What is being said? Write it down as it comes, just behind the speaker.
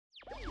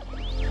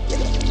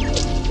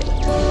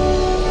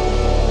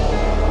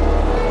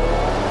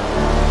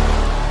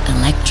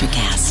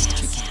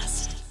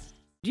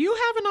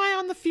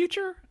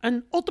future?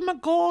 An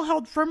ultimate goal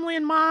held firmly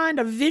in mind?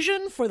 A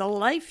vision for the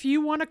life you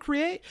want to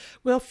create?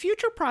 Well,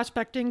 future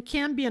prospecting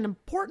can be an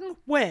important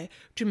way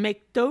to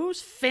make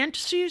those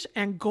fantasies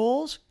and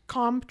goals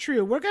come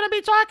true. We're going to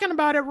be talking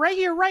about it right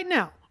here, right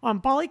now on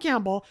Polly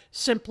Campbell,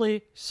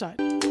 Simply Said.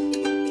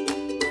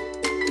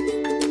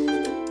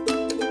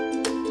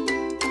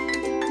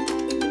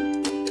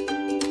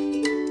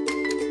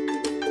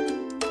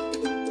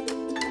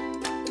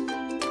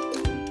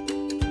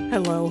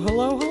 Hello,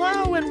 hello,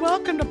 hello, and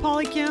welcome to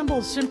Polly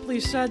Campbell,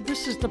 Simply Said.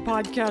 This is the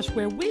podcast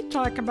where we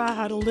talk about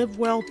how to live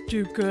well,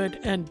 do good,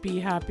 and be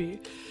happy.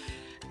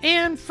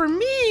 And for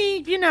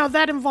me,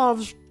 that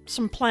involves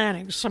some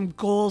planning, some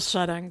goal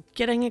setting,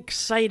 getting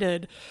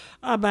excited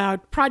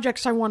about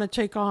projects I want to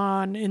take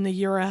on in the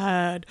year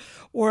ahead,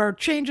 or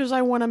changes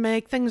I want to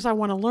make, things I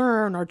want to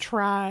learn or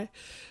try.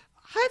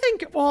 I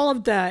think all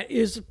of that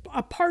is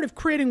a part of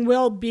creating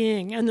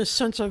well-being and the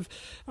sense of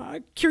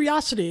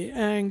curiosity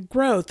and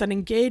growth and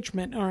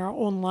engagement in our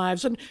own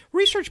lives. And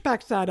research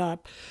backs that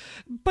up.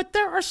 But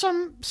there are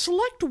some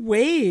select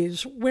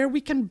ways where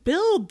we can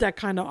build that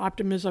kind of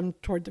optimism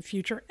toward the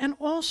future and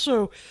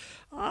also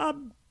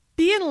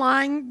be in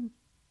line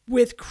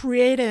with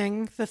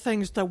creating the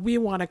things that we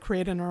want to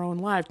create in our own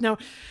lives. Now,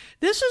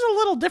 this is a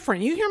little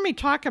different. You hear me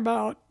talk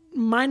about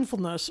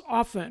mindfulness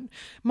often.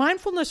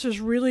 Mindfulness is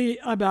really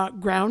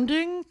about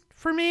grounding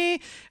for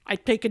me. I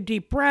take a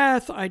deep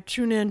breath. I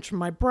tune into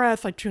my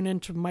breath. I tune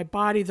into my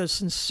body, the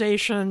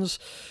sensations,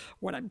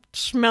 what I'm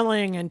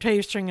smelling and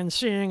tasting and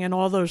seeing and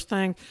all those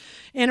things.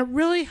 And it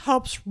really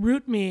helps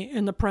root me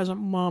in the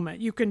present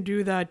moment. You can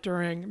do that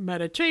during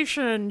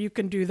meditation. You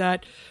can do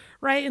that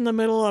right in the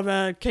middle of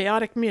a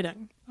chaotic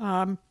meeting.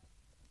 But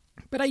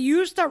I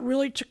use that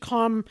really to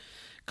come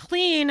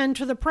clean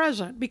into the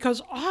present,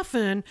 because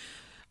often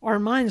our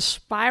minds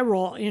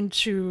spiral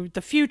into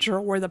the future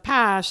or the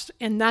past,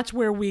 and that's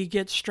where we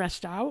get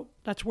stressed out.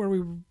 That's where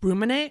we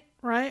ruminate,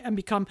 right? And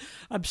become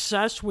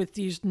obsessed with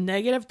these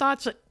negative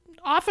thoughts that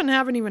often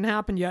haven't even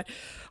happened yet.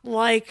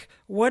 Like,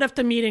 what if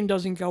the meeting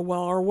doesn't go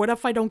well? Or what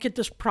if I don't get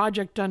this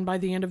project done by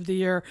the end of the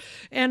year?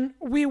 And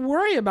we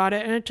worry about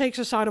it, and it takes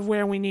us out of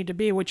where we need to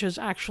be, which is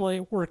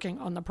actually working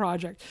on the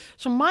project.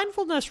 So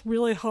mindfulness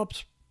really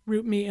helps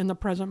root me in the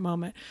present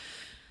moment.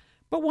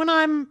 But when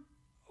I'm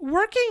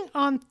working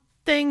on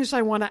things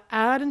I want to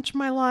add into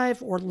my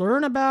life or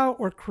learn about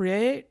or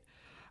create,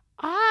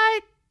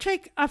 I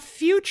take a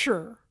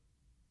future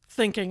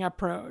thinking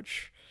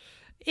approach.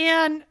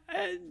 And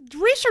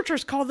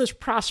researchers call this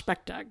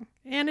prospecting.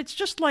 And it's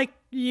just like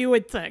you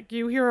would think.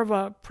 You hear of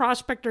a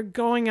prospector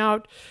going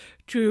out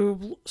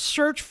to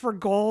search for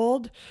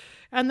gold,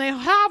 and they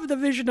have the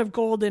vision of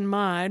gold in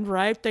mind,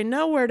 right? They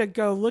know where to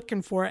go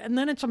looking for it. And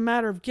then it's a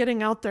matter of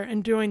getting out there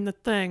and doing the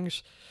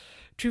things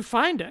to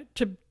find it,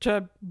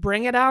 to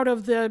bring it out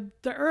of the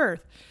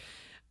earth.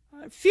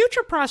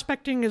 Future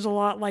prospecting is a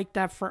lot like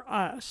that for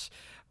us.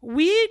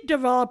 We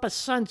develop a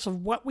sense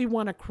of what we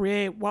want to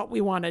create, what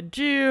we want to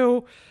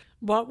do,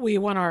 what we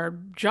want our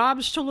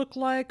jobs to look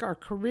like, our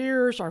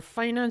careers, our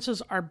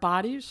finances, our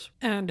bodies,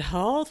 and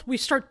health. We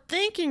start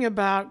thinking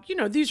about,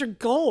 these are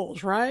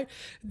goals, right?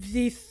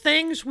 The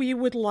things we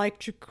would like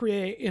to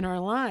create in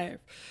our life.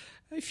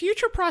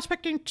 Future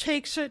prospecting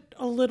takes it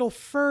a little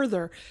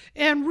further,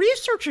 and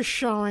research is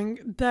showing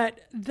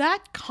that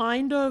that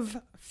kind of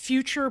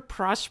future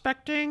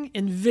prospecting,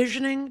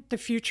 envisioning the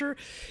future,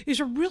 is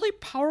a really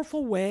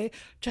powerful way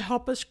to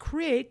help us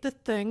create the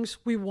things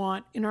we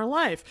want in our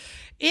life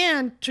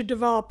and to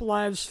develop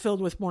lives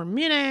filled with more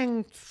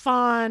meaning,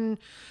 fun.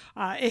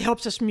 It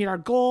helps us meet our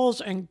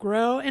goals and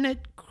grow, and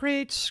it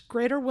creates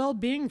greater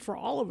well-being for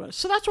all of us.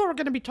 So that's what we're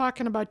going to be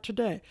talking about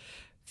today.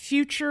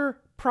 Future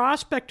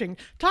prospecting,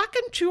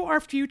 talking to our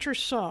future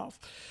self.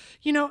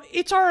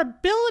 It's our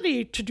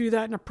ability to do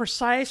that in a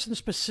precise and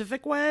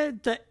specific way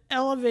that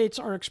elevates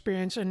our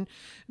experience and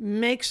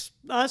makes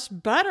us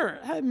better,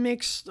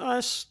 makes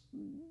us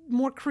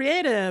more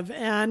creative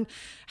and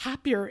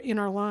happier in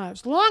our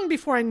lives. Long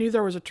before I knew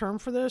there was a term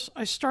for this,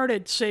 I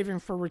started saving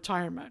for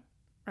retirement,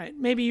 right?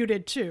 Maybe you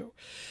did too.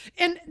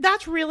 And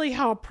that's really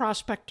how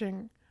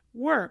prospecting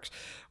works.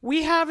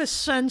 We have a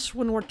sense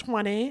when we're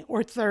 20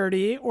 or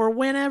 30 or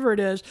whenever it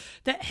is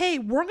that, hey,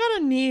 we're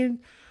going to need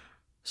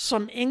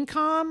some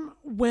income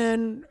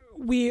when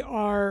we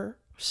are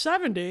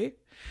 70.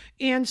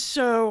 And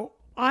so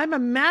I'm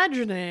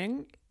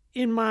imagining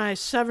in my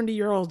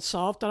 70-year-old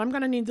self that I'm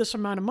going to need this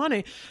amount of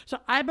money. So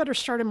I better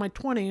start in my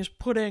 20s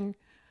putting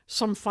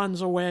some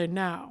funds away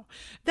now.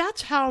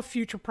 That's how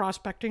future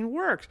prospecting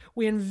works.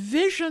 We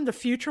envision the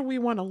future we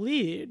want to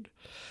lead,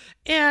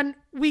 and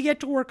we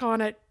get to work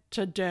on it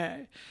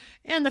today.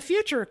 And the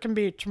future can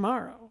be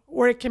tomorrow,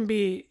 or it can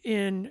be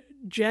in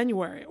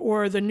January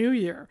or the new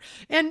year.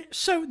 And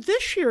so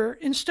this year,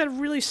 instead of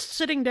really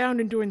sitting down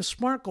and doing the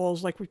SMART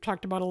goals like we've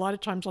talked about a lot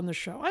of times on the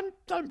show,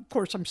 of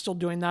course I'm still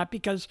doing that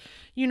because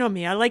you know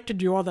me, I like to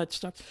do all that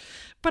stuff.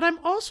 But I'm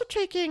also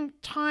taking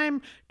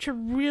time to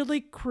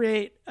really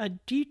create a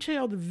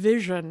detailed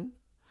vision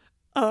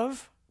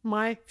of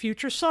my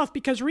future self,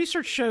 because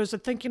research shows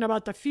that thinking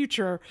about the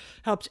future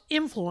helps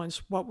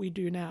influence what we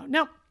do now.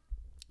 Now,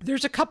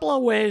 there's a couple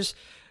of ways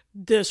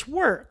this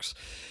works.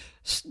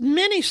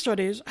 Many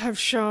studies have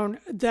shown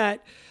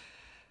that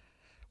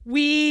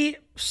we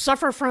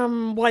suffer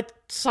from what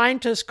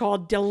scientists call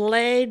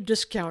delayed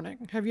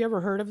discounting. Have you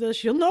ever heard of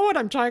this? You'll know what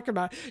I'm talking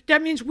about.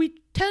 That means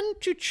we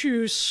tend to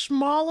choose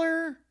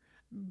smaller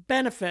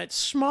benefits,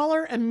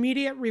 smaller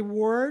immediate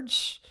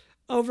rewards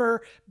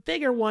over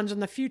bigger ones in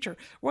the future.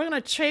 We're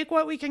going to take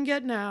what we can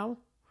get now,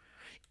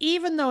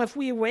 even though if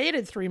we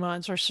waited 3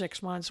 months or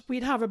 6 months,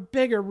 we'd have a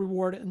bigger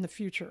reward in the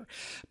future.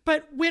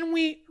 But when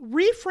we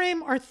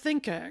reframe our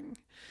thinking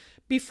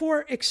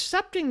before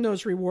accepting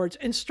those rewards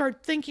and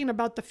start thinking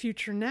about the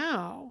future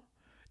now,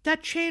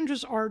 that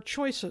changes our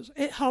choices.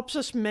 It helps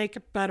us make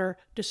better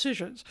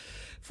decisions.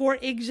 For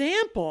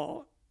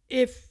example,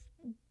 if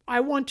I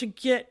want to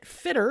get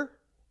fitter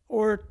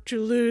or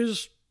to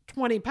lose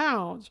 20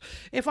 pounds,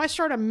 if I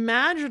start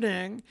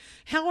imagining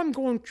how I'm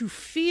going to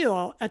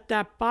feel at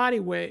that body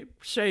weight,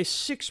 say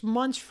 6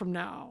 months from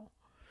now,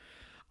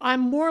 I'm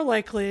more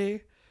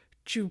likely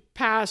to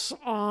pass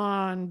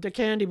on the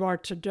candy bar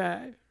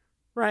today,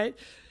 right?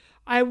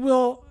 I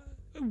will,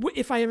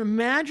 if I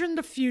imagine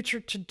the future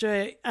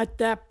today at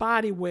that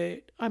body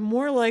weight, I'm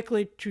more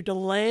likely to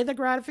delay the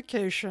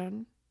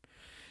gratification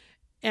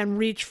and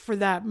reach for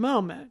that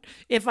moment.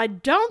 If I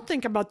don't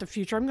think about the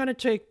future, I'm going to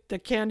take the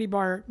candy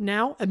bar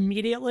now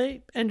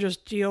immediately and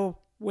just deal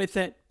with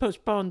it,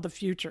 postpone the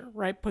future,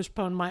 right?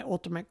 Postpone my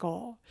ultimate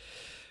goal.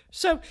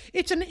 So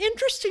it's an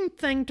interesting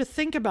thing to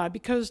think about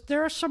because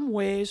there are some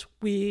ways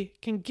we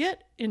can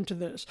get into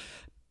this.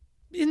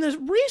 In the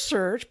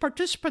research,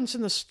 participants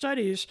in the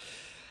studies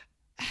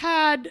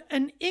had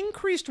an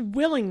increased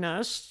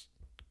willingness,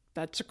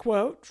 that's a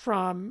quote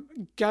from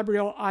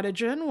Gabriel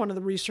Audigen, one of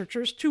the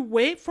researchers, to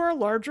wait for a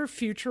larger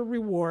future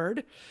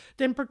reward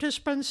than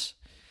participants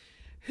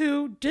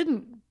who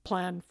didn't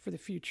plan for the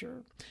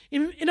future.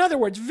 In other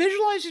words,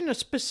 visualizing a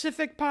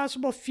specific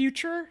possible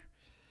future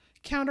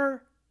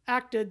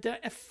counteracted the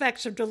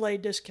effects of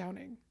delayed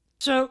discounting.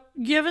 So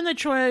given the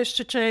choice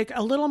to take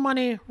a little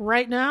money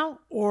right now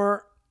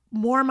or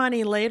more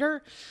money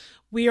later,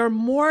 we are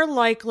more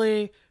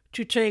likely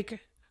to take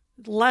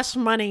less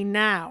money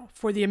now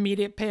for the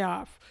immediate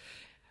payoff.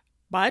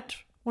 But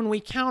when we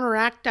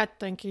counteract that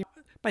thinking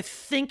by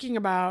thinking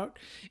about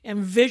and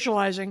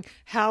visualizing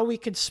how we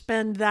could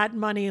spend that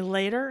money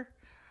later,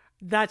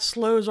 that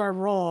slows our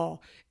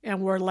roll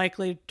and we're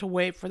likely to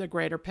wait for the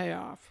greater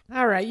payoff.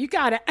 All right, you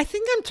got it. I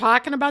think I'm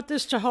talking about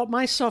this to help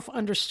myself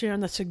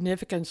understand the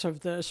significance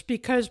of this,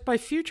 because by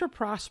future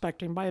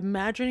prospecting, by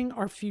imagining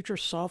our future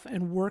self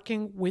and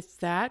working with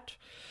that,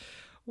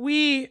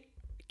 we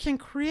can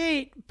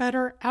create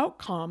better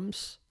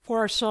outcomes for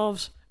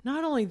ourselves,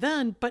 not only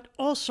then, but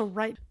also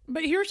right.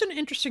 But here's an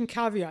interesting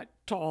caveat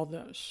to all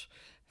this.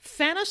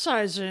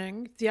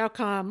 Fantasizing the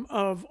outcome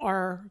of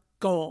our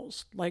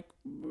goals, like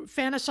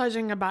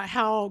fantasizing about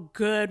how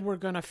good we're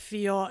going to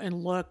feel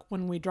and look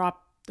when we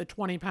drop the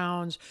 20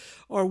 pounds,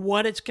 or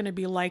what it's going to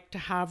be like to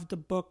have the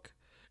book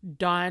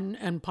done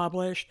and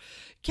published,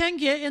 can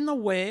get in the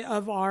way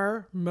of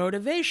our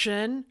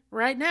motivation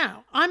right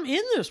now. I'm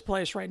in this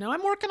place right now.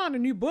 I'm working on a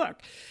new book,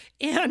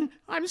 and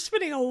I'm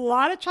spending a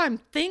lot of time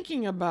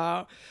thinking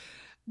about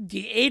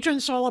the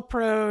agent soul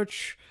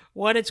approach,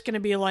 what it's going to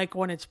be like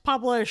when it's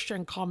published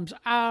and comes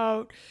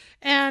out.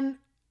 And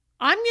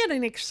I'm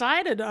getting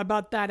excited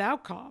about that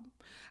outcome.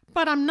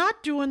 But I'm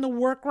not doing the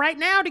work right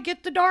now to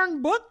get the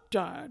darn book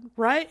done,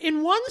 right?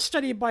 In one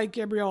study by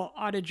Gabriel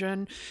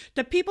Audigen,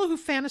 the people who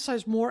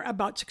fantasize more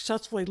about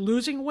successfully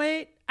losing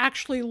weight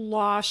actually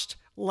lost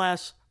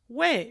less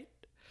weight.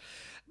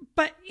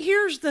 But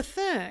here's the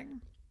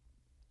thing.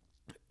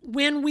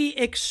 When we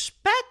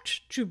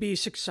expect to be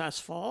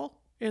successful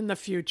in the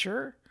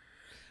future,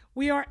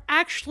 we are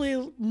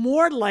actually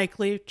more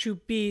likely to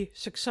be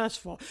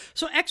successful.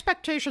 So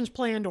expectations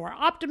play into our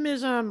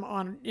optimism,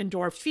 into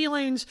our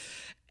feelings.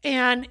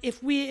 And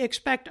if we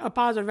expect a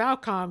positive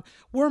outcome,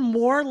 we're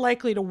more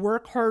likely to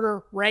work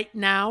harder right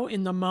now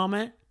in the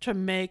moment to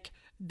make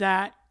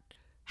that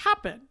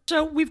happen.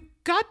 So we've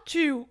got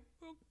to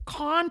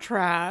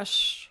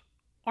contrast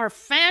our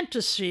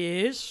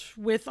fantasies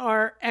with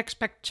our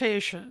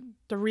expectation.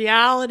 The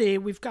reality,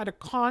 we've got to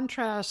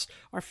contrast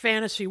our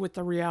fantasy with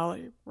the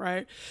reality,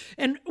 right?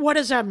 And what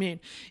does that mean?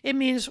 It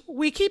means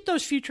we keep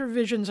those future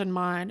visions in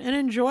mind and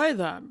enjoy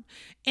them.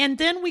 And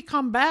then we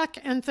come back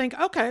and think,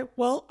 okay,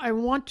 well, I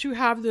want to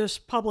have this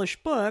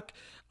published book.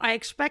 I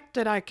expect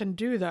that I can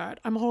do that.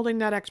 I'm holding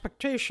that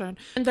expectation.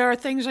 And there are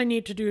things I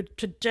need to do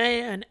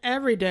today and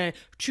every day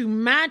to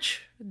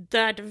match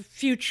that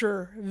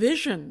future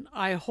vision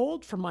I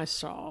hold for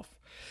myself.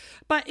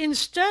 But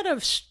instead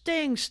of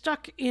staying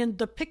stuck in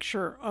the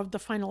picture of the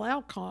final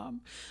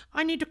outcome,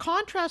 I need to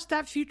contrast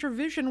that future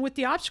vision with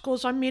the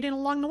obstacles I'm meeting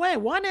along the way.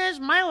 One is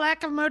my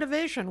lack of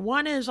motivation.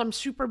 One is I'm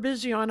super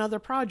busy on other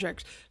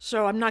projects,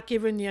 so I'm not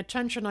giving the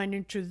attention I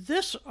need to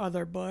this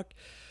other book.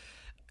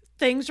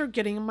 things are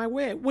getting in my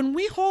way. When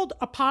we hold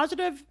a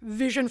positive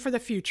vision for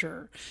the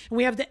future and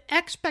we have the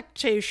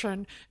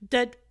expectation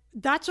that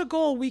that's a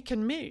goal we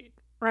can meet,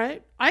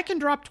 right? I can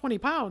drop 20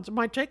 pounds. It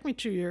might take me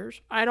 2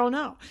 years. I don't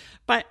know.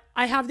 But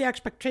I have the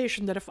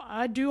expectation that if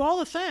I do all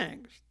the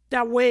things,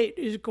 that weight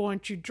is going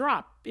to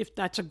drop if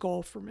that's a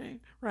goal for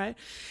me, right?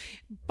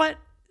 But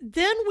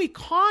then we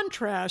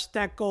contrast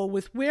that goal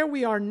with where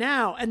we are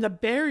now and the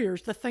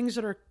barriers, the things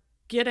that are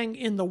getting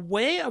in the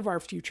way of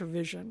our future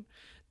vision.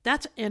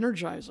 That's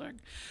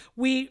energizing.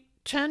 We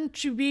tend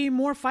to be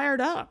more fired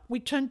up. We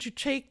tend to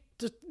take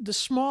the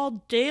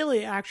small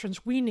daily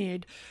actions we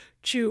need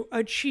to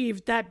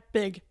achieve that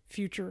big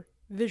future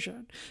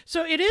vision.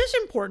 So it is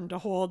important to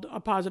hold a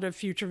positive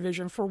future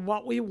vision for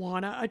what we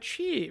want to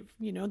achieve.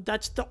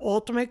 That's the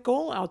ultimate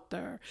goal out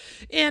there.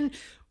 And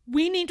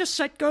we need to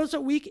set goals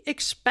that we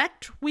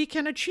expect we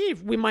can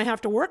achieve. We might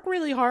have to work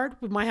really hard.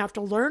 We might have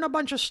to learn a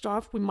bunch of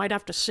stuff. We might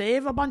have to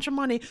save a bunch of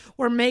money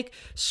or make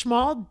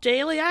small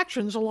daily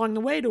actions along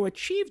the way to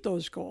achieve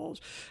those goals.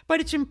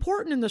 But it's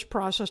important in this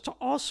process to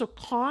also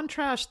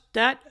contrast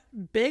that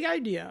big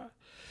idea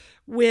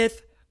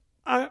with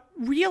a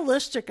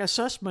realistic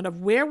assessment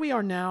of where we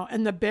are now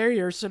and the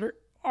barriers that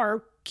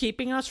are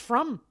keeping us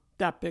from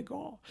that big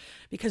goal.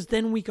 Because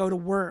then we go to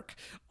work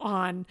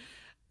on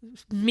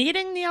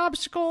meeting the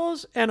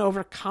obstacles and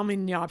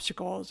overcoming the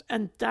obstacles.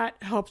 And that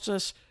helps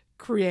us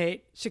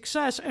create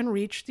success and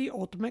reach the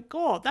ultimate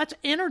goal. That's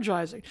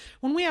energizing.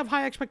 When we have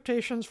high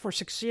expectations for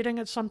succeeding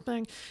at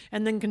something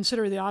and then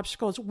consider the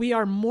obstacles, we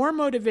are more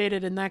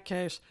motivated in that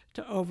case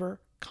to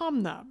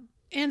overcome them.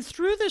 And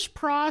through this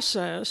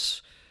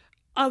process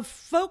of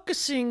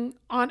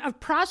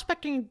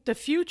prospecting the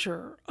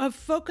future, of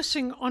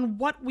focusing on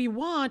what we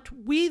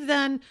want, we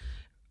then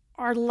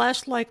are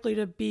less likely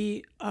to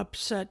be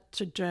upset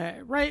today,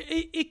 right?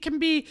 It can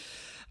be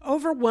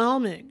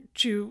overwhelming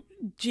to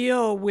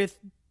deal with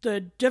the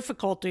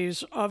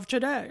difficulties of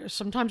today.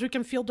 Sometimes we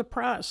can feel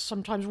depressed.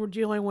 Sometimes we're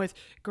dealing with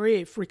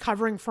grief,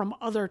 recovering from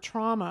other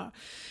trauma.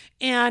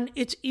 And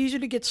it's easy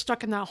to get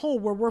stuck in that hole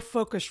where we're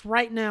focused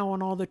right now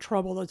on all the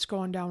trouble that's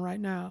going down right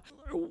now.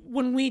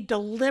 When we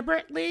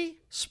deliberately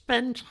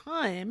spend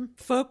time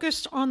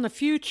focused on the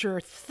future,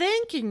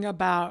 thinking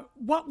about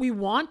what we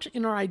want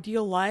in our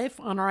ideal life,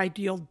 on our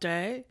ideal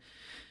day,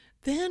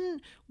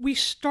 then we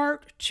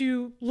start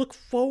to look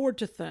forward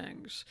to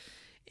things.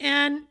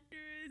 And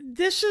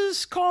this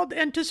is called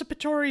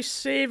anticipatory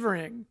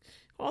savoring.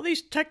 All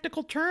these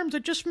technical terms,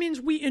 it just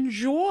means we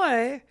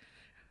enjoy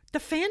the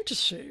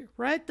fantasy,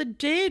 right? The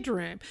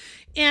daydream.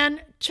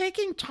 And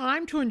taking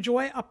time to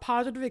enjoy a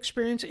positive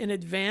experience in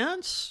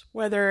advance,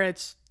 whether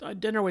it's a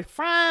dinner with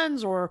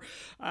friends or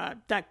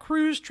that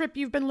cruise trip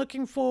you've been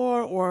looking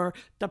for or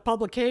the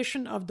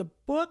publication of the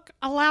book,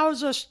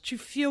 allows us to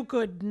feel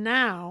good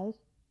now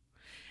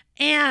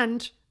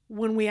and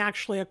when we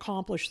actually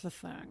accomplish the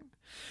thing.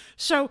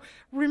 So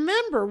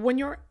remember, when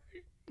you're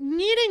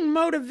needing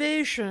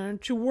motivation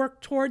to work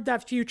toward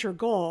that future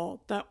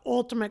goal, that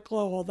ultimate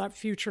goal, that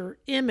future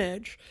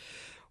image,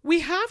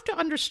 we have to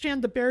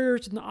understand the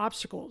barriers and the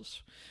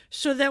obstacles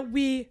so that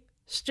we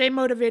stay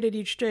motivated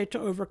each day to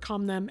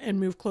overcome them and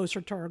move closer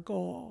to our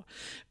goal.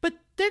 But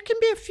there can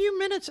be a few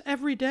minutes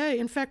every day.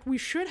 In fact, we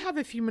should have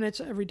a few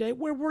minutes every day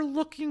where we're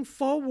looking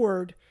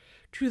forward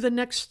to the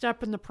next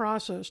step in the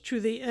process,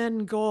 to the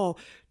end goal,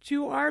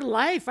 to our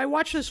life. I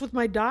watch this with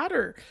my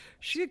daughter.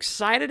 She's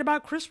excited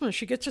about Christmas.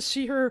 She gets to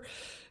see her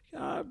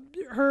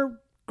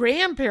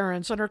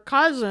grandparents and her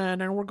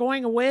cousin, and we're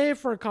going away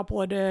for a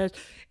couple of days.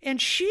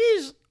 And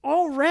she's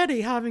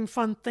already having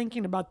fun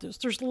thinking about this.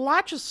 There's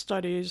lots of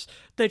studies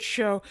that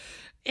show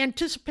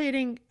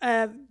anticipating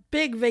a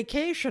big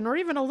vacation or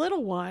even a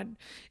little one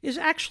is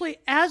actually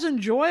as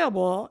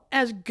enjoyable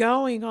as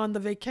going on the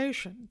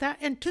vacation.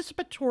 That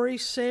anticipatory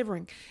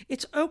savoring.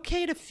 It's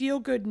okay to feel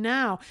good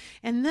now,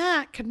 and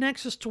that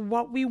connects us to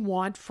what we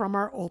want from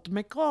our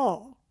ultimate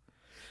goal.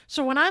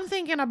 So when I'm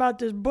thinking about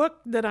this book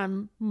that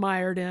I'm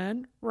mired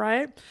in,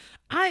 right,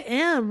 I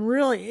am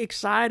really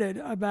excited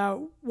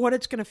about what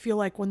it's going to feel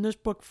like when this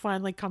book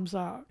finally comes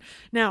out.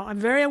 Now, I'm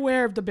very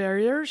aware of the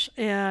barriers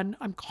and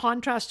I'm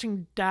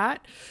contrasting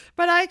that,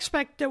 but I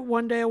expect that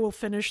one day I will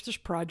finish this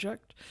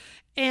project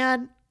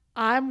and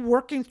I'm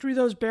working through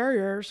those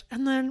barriers.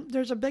 And then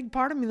there's a big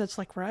part of me that's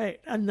like, right.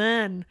 And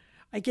then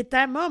I get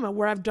that moment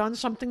where I've done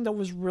something that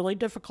was really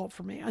difficult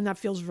for me, and that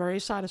feels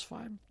very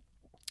satisfying.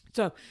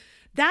 So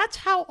that's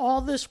how all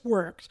this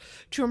works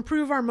to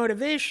improve our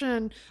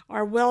motivation,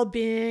 our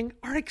well-being,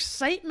 our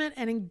excitement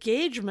and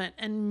engagement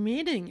and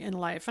meaning in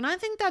life. And I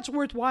think that's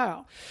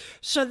worthwhile.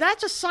 So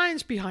that's a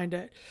science behind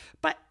it.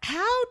 But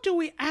how do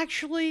we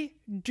actually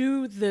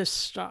do this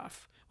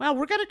stuff? Well,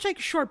 we're going to take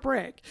a short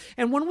break.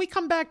 And when we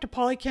come back to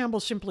Polly Campbell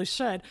Simply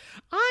Said,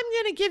 I'm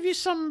going to give you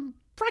some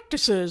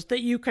practices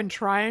that you can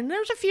try, and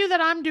there's a few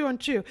that I'm doing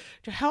too,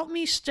 to help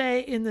me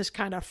stay in this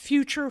kind of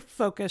future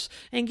focus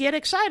and get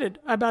excited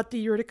about the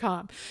year to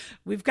come.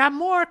 We've got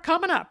more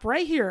coming up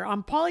right here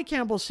on Polly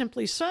Campbell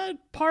Simply Said,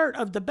 part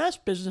of the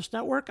best business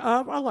network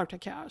of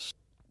Alerticast.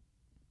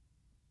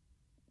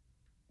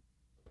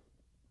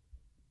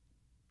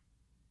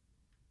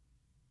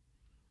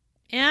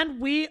 And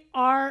we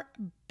are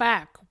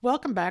back.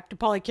 Welcome back to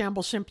Polly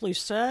Campbell Simply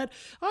Said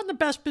on the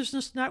Best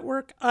Business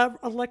Network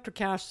of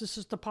Electrocast. This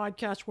is the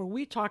podcast where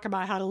we talk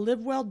about how to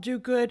live well, do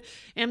good,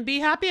 and be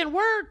happy. And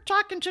we're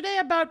talking today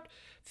about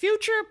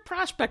future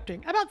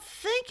prospecting, about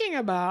thinking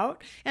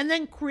about and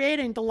then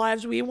creating the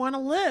lives we want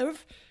to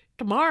live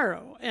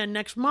tomorrow and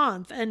next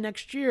month and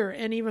next year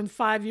and even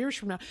 5 years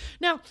from now.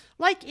 Now,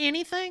 like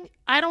anything,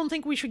 I don't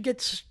think we should get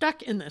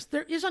stuck in this.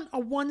 There isn't a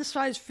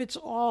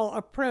one-size-fits-all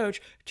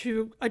approach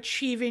to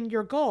achieving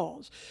your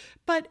goals,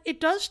 but it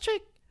does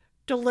take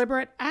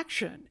deliberate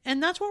action.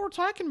 And that's what we're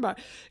talking about.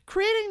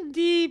 Creating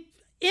the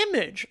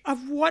image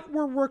of what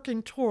we're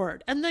working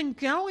toward and then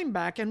going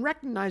back and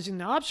recognizing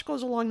the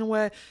obstacles along the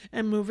way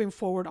and moving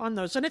forward on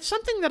those. And it's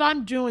something that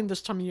I'm doing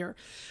this time of year.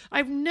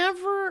 I've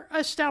never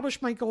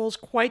established my goals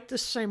quite the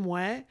same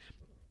way.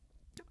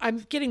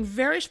 I'm getting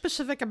very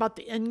specific about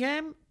the end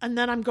game, and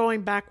then I'm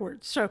going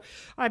backwards. So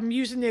I'm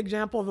using the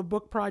example of a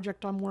book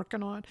project I'm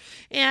working on.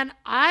 And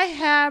I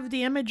have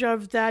the image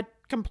of that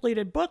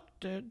completed book,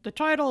 the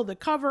title, the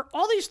cover,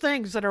 all these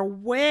things that are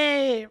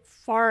way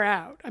far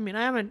out. I mean,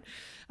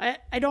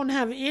 I don't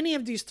have any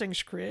of these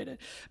things created,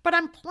 but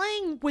I'm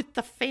playing with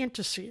the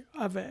fantasy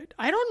of it.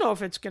 I don't know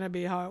if it's going to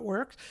be how it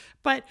works,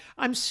 but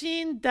I'm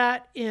seeing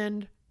that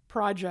end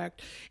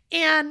project.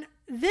 And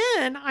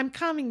then I'm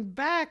coming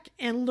back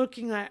and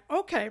looking at,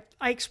 okay,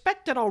 I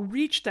expect that I'll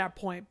reach that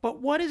point, but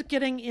what is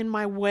getting in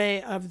my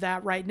way of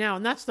that right now?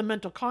 And that's the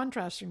mental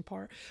contrasting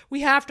part.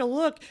 We have to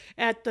look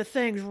at the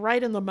things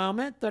right in the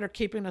moment that are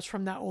keeping us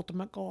from that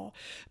ultimate goal.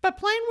 But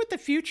playing with the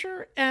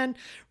future and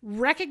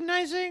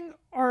recognizing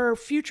our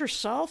future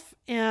self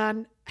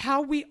and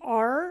how we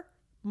are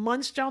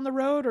months down the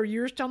road or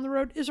years down the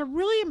road is a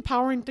really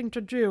empowering thing to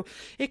do.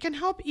 It can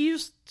help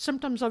ease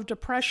symptoms of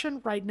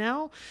depression right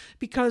now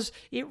because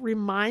it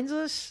reminds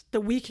us that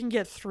we can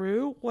get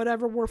through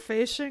whatever we're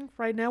facing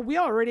right now. We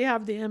already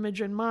have the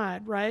image in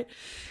mind, right?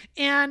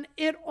 And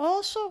it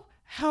also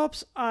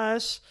helps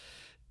us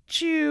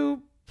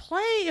to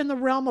play in the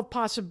realm of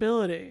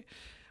possibility.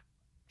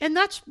 And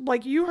that's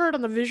like you heard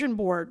on the vision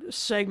board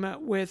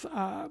segment with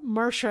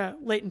Marcia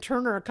Layton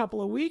Turner a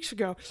couple of weeks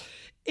ago.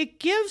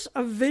 It gives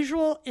a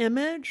visual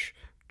image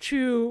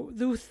to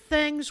the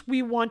things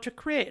we want to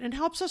create and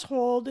helps us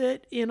hold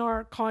it in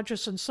our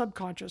conscious and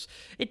subconscious.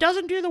 It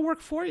doesn't do the work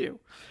for you.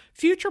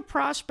 Future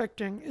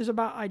prospecting is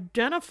about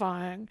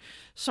identifying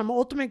some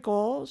ultimate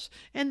goals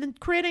and then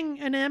creating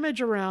an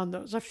image around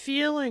those, a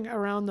feeling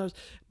around those.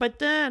 But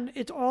then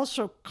it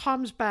also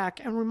comes back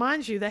and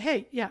reminds you that,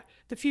 hey, yeah,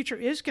 the future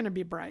is going to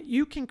be bright.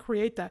 You can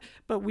create that,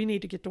 but we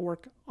need to get to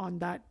work on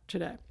that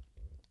today.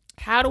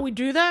 How do we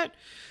do that?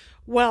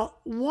 Well,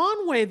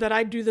 one way that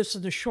I do this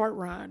in the short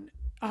run,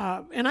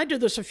 and I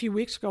did this a few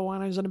weeks ago when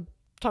I was in a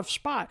tough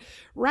spot,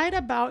 write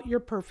about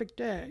your perfect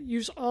day.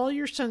 Use all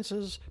your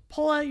senses,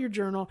 pull out your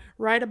journal,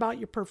 write about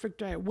your perfect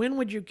day. When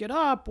would you get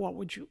up? What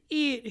would you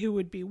eat? Who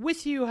would be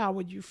with you? How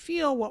would you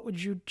feel? What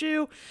would you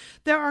do?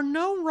 There are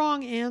no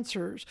wrong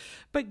answers,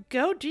 but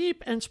go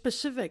deep and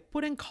specific.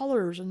 Put in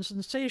colors and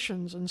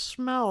sensations and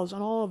smells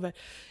and all of it.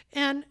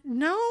 And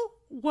know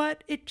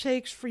what it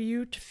takes for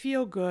you to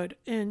feel good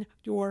in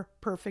your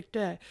perfect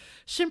day.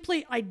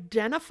 Simply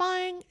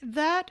identifying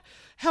that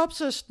helps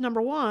us,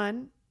 number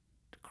one,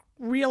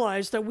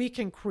 realize that we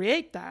can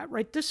create that,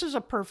 right? This is a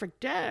perfect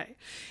day.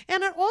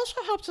 And it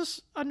also helps us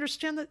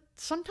understand that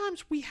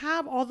sometimes we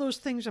have all those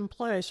things in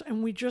place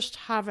and we just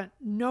haven't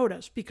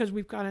noticed because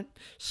we've gotten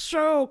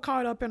so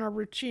caught up in our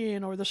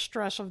routine or the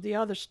stress of the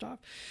other stuff.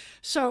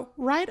 So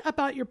write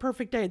about your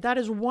perfect day. That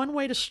is one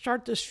way to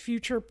start this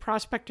future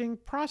prospecting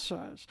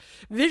process.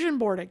 Vision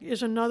boarding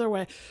is another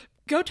way.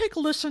 Go take a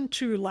listen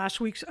to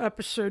last week's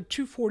episode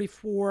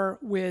 244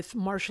 with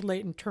Marcia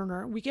Layton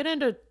Turner. We get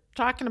into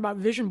talking about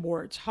vision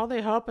boards, how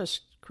they help us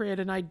create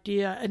an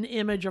idea, an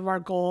image of our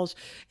goals,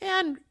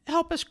 and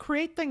help us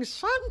create things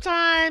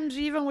sometimes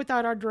even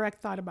without our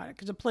direct thought about it,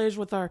 because it plays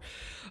with our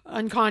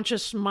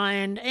unconscious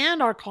mind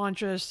and our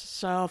conscious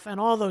self and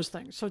all those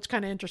things. So it's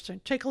kind of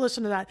interesting. Take a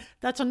listen to that.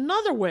 That's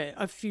another way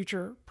of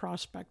future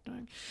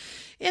prospecting.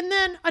 And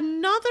then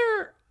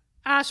another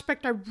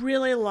aspect I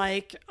really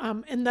like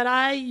and that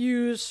I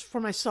use for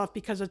myself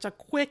because it's a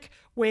quick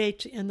way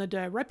to end the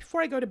day. Right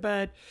before I go to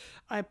bed,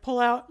 I pull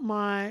out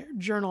my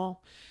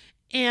journal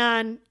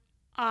and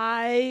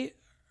I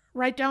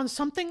write down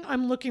something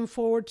I'm looking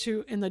forward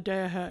to in the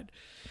day ahead.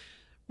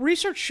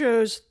 Research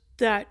shows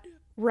that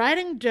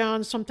writing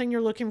down something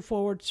you're looking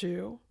forward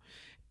to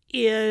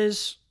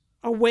is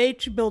a way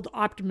to build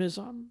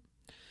optimism.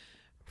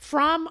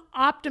 From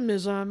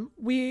optimism,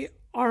 we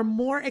are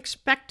more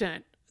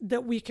expectant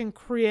that we can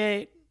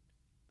create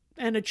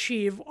and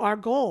achieve our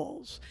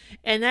goals.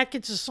 And that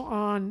gets us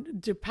on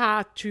the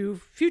path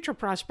to future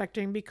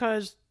prospecting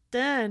because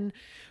then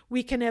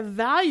we can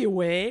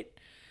evaluate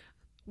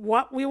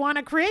what we want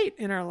to create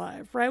in our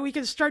life, right? We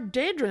can start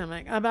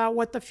daydreaming about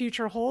what the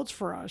future holds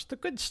for us, the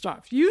good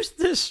stuff. Use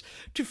this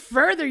to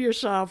further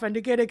yourself and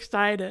to get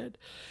excited.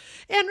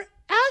 And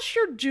as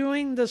you're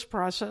doing this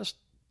process,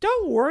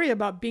 Don't worry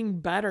about being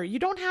better. You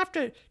don't have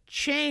to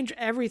change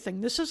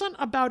everything. This isn't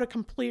about a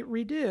complete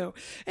redo.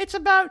 It's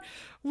about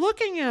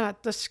looking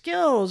at the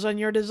skills and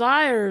your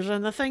desires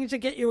and the things that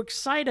get you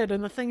excited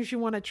and the things you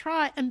want to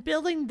try and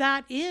building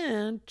that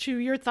into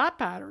your thought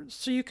patterns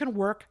so you can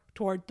work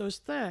toward those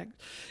things.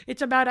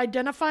 It's about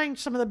identifying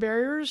some of the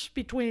barriers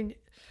between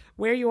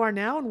where you are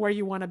now and where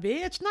you want to be.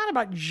 It's not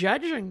about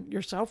judging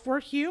yourself. We're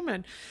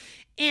human.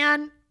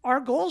 And our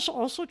goals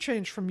also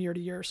change from year to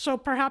year. So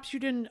perhaps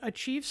you didn't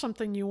achieve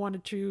something you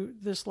wanted to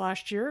this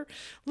last year.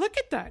 Look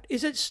at that.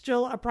 Is it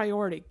still a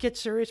priority? Get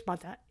serious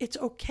about that. It's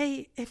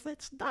okay if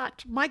it's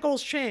not. My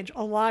goals change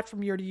a lot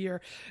from year to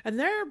year. And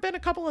there have been a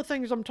couple of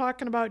things I'm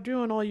talking about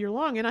doing all year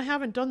long, and I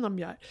haven't done them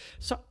yet.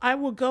 So I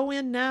will go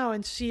in now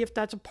and see if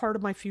that's a part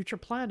of my future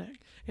planning,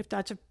 if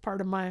that's a part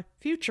of my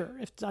future,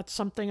 if that's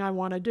something I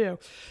want to do.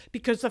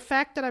 Because the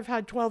fact that I've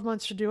had 12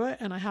 months to do it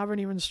and I haven't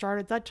even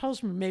started, that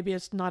tells me maybe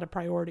it's not a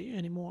priority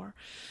anymore.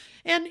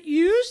 And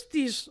use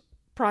these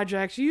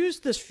projects, use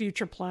this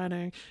future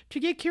planning to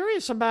get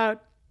curious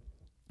about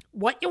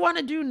what you want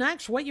to do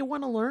next, what you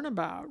want to learn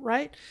about,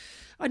 right?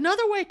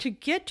 Another way to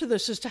get to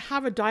this is to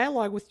have a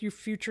dialogue with your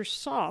future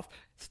self.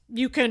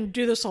 You can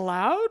do this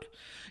aloud.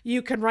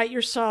 You can write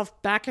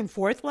yourself back and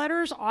forth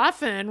letters.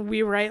 Often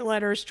we write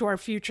letters to our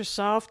future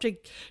self to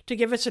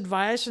give us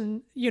advice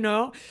and,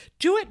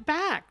 do it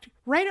back.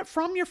 Write it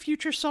from your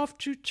future self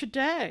to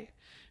today.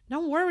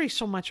 Don't worry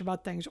so much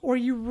about things. Or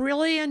you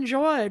really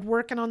enjoyed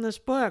working on this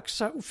book,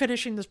 so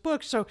finishing this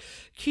book, so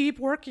keep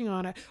working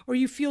on it. Or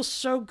you feel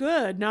so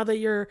good now that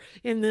you're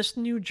in this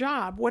new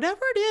job.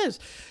 Whatever it is,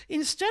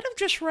 instead of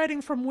just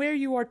writing from where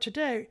you are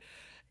today,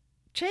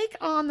 take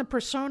on the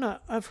persona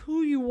of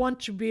who you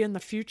want to be in the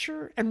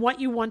future and what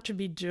you want to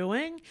be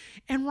doing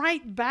and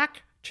write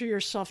back to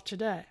yourself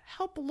today.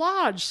 Help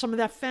lodge some of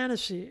that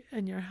fantasy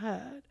in your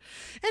head.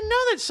 And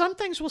know that some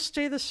things will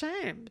stay the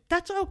same.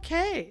 That's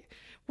okay.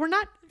 We're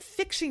not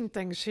fixing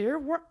things here.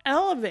 We're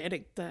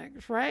elevating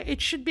things, right?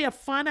 It should be a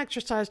fun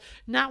exercise,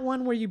 not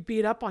one where you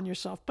beat up on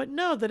yourself. But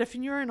know that if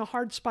you're in a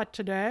hard spot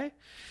today,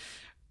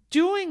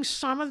 doing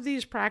some of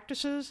these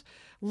practices,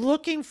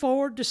 looking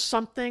forward to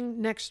something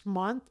next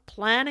month,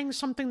 planning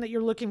something that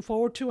you're looking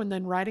forward to and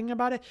then writing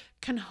about it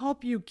can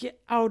help you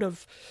get out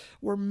of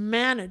or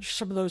manage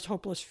some of those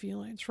hopeless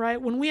feelings,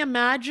 right? When we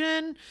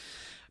imagine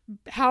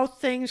how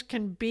things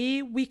can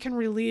be, we can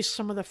release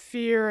some of the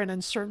fear and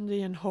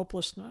uncertainty and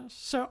hopelessness.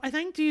 So I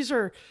think these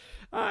are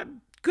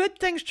good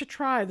things to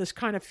try, this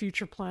kind of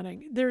future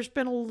planning. There's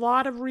been a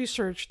lot of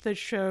research that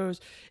shows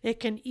it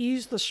can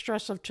ease the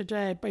stress of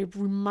today by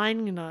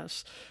reminding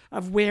us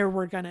of where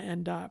we're going to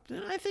end up.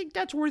 And I think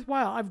that's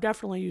worthwhile. I've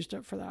definitely used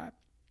it for that.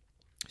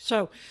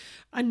 So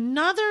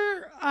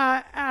another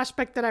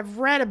aspect that I've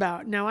read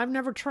about, now I've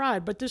never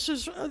tried, but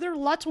there are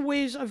lots of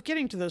ways of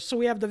getting to this. So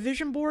we have the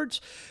vision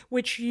boards,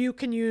 which you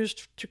can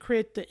use to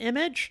create the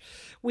image.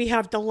 We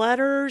have the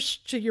letters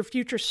to your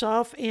future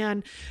self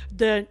and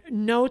the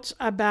notes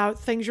about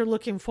things you're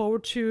looking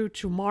forward to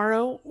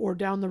tomorrow or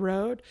down the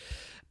road.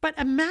 But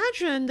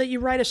imagine that you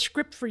write a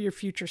script for your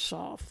future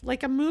self,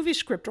 like a movie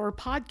script or a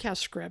podcast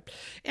script.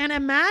 And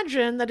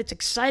imagine that it's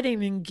exciting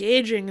and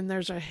engaging and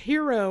there's a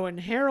hero and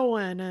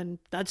heroine and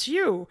that's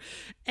you.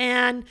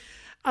 And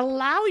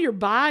allow your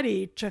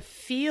body to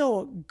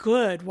feel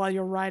good while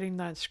you're writing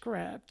that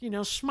script.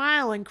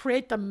 Smile and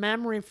create the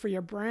memory for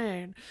your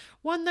brain,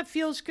 one that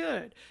feels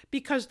good,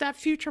 because that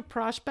future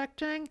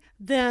prospecting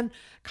then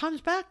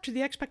comes back to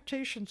the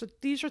expectations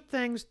that these are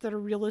things that are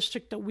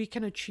realistic that we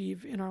can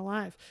achieve in our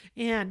life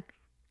and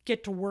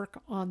get to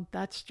work on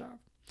that stuff.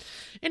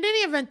 In any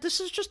event, this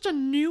is just a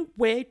new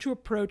way to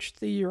approach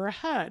the year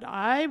ahead.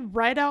 I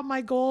write out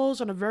my goals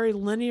in a very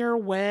linear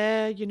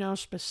way,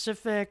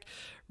 specific,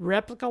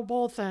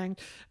 replicable thing,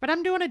 but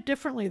I'm doing it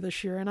differently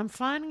this year, and I'm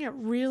finding it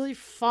really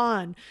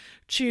fun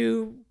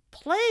to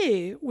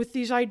play with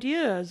these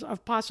ideas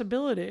of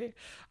possibility.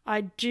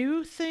 I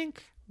do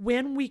think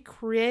when we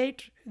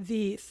create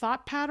the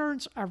thought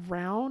patterns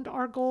around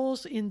our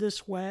goals in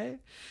this way,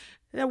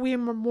 that we are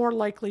more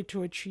likely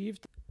to achieve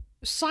them.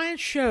 Science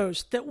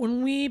shows that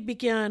when we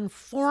begin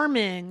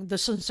forming the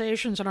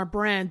sensations in our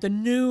brain, the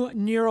new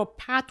neural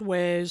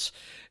pathways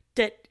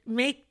that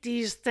make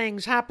these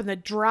things happen,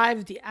 that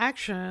drive the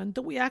action,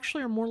 that we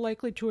actually are more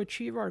likely to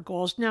achieve our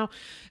goals. Now,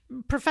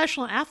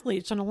 professional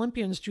athletes and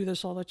Olympians do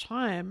this all the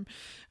time.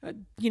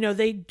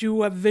 They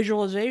do a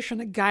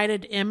visualization, a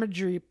guided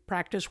imagery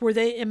practice where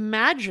they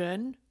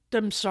imagine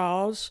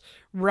themselves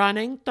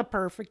running the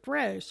perfect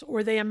race,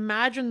 or they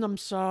imagine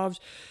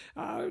themselves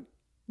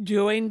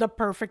doing the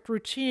perfect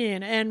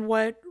routine. And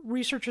what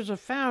researchers have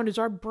found is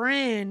our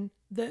brain,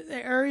 the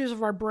areas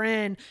of our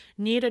brain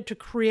needed to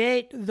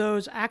create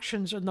those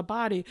actions in the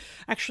body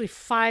actually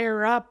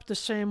fire up the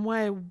same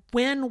way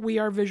when we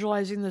are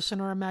visualizing this in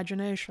our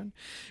imagination.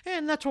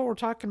 And that's what we're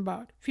talking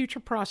about,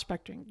 future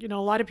prospecting. A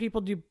lot of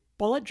people do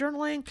bullet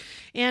journaling,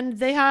 and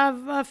they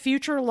have a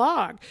future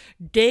log,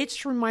 dates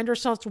to remind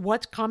ourselves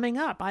what's coming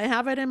up. I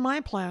have it in my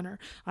planner.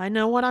 I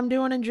know what I'm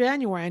doing in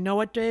January. I know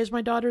what days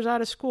my daughter's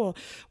out of school.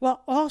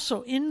 Well,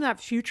 also in that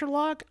future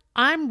log,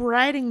 I'm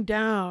writing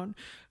down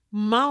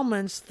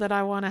moments that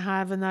I want to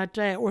have in that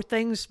day or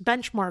things,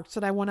 benchmarks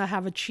that I want to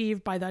have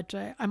achieved by that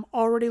day. I'm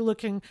already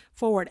looking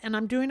forward and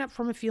I'm doing it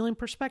from a feeling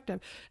perspective,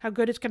 how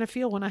good it's going to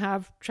feel when I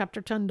have chapter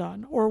 10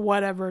 done or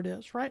whatever it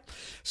is, right?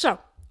 So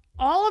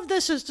all of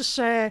this is to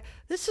say,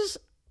 this is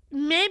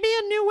maybe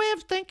a new way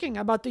of thinking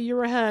about the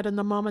year ahead and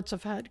the moments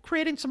ahead,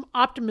 creating some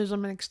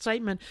optimism and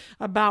excitement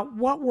about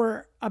what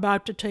we're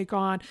about to take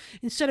on.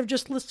 Instead of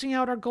just listing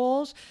out our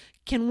goals,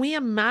 can we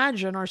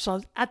imagine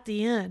ourselves at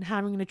the end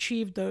having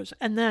achieved those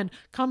and then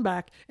come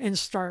back and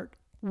start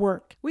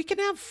work? We can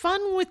have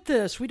fun with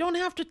this. We don't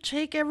have to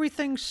take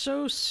everything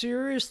so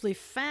seriously.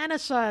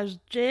 Fantasize,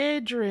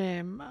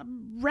 daydream,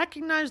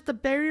 recognize the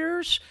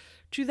barriers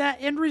to that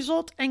end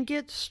result and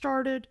get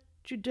started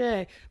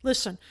today.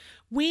 Listen,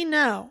 we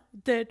know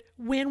that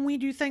when we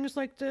do things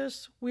like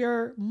this, we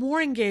are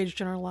more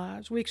engaged in our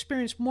lives. We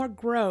experience more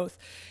growth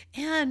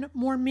and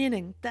more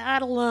meaning.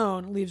 That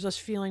alone leaves us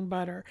feeling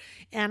better.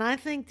 And I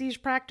think these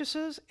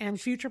practices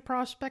and future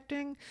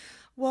prospecting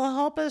will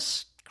help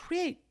us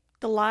create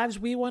the lives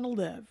we want to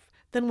live.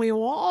 Then we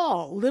will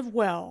all live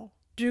well,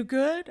 do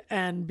good,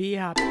 and be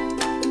happy.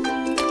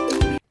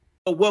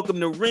 Welcome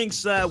to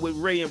Ringside with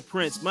Ray and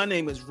Prince. My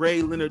name is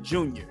Ray Leonard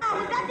Jr.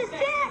 Oh, got this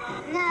shit?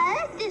 No,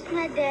 that's just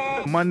my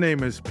dad. My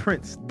name is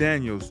Prince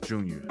Daniels Jr.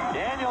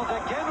 Daniels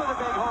again with a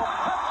big home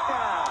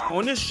touchdown.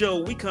 On this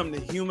show, we come to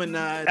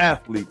humanize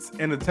athletes,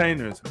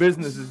 entertainers,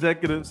 business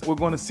executives. We're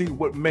going to see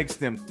what makes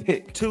them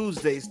tick.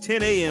 Tuesdays,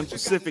 10 a.m.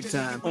 Pacific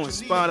time on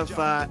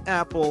Spotify,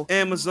 Apple,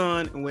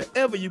 Amazon, and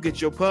wherever you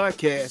get your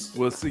podcasts.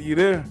 We'll see you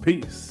there.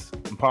 Peace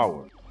and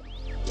power.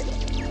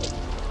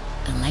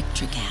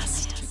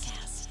 Electricast.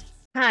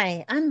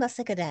 Hi, I'm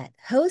Leslie Godet,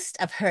 host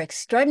of Her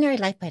Extraordinary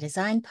Life by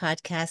Design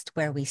podcast,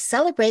 where we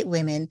celebrate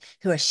women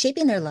who are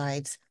shaping their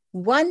lives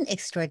one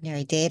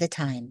extraordinary day at a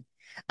time.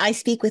 I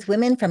speak with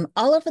women from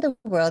all over the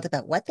world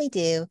about what they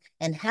do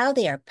and how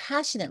they are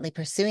passionately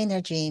pursuing their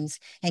dreams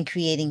and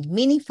creating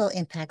meaningful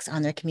impacts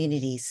on their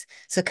communities.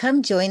 So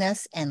come join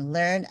us and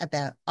learn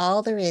about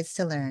all there is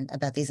to learn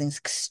about these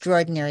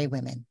extraordinary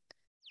women.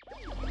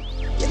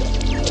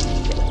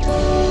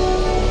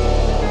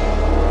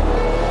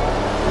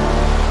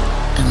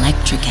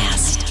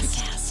 Electricast.